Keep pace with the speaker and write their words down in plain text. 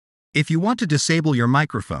If you want to disable your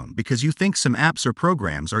microphone because you think some apps or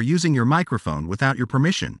programs are using your microphone without your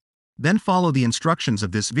permission, then follow the instructions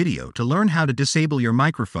of this video to learn how to disable your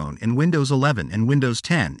microphone in Windows 11 and Windows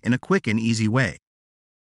 10 in a quick and easy way.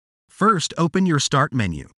 First, open your Start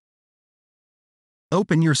menu.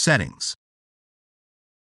 Open your Settings.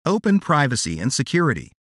 Open Privacy and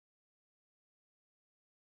Security.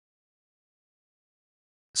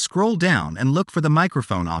 Scroll down and look for the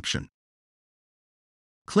microphone option.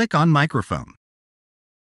 Click on Microphone.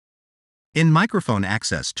 In Microphone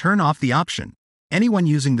Access, turn off the option. Anyone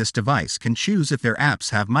using this device can choose if their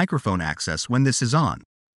apps have microphone access when this is on.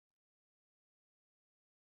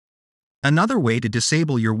 Another way to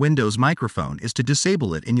disable your Windows microphone is to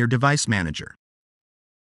disable it in your device manager.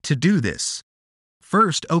 To do this,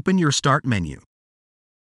 first open your Start menu.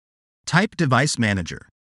 Type Device Manager.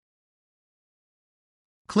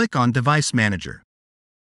 Click on Device Manager.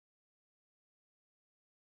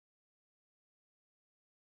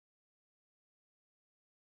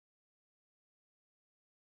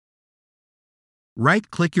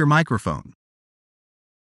 Right-click your microphone.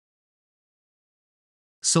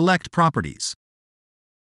 Select Properties.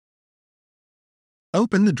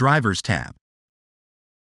 Open the Drivers tab.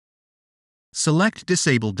 Select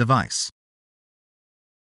Disabled Device.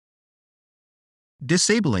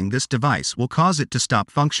 Disabling this device will cause it to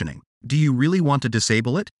stop functioning. Do you really want to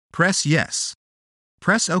disable it? Press Yes.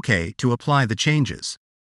 Press OK to apply the changes.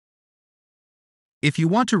 If you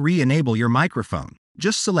want to re-enable your microphone,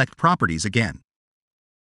 just select Properties again.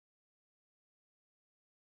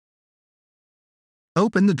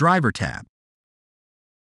 Open the Driver tab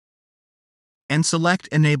and select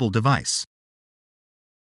Enable Device.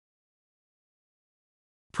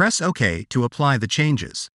 Press OK to apply the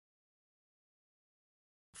changes.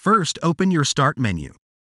 First, open your Start menu.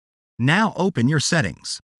 Now open your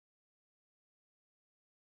Settings.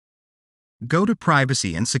 Go to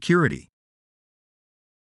Privacy and Security.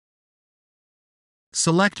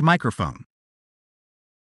 Select Microphone.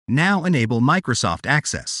 Now enable Microsoft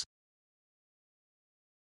Access.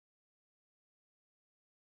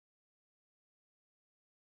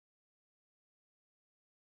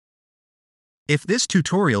 If this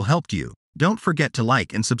tutorial helped you, don't forget to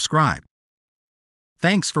like and subscribe.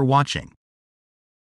 Thanks for watching.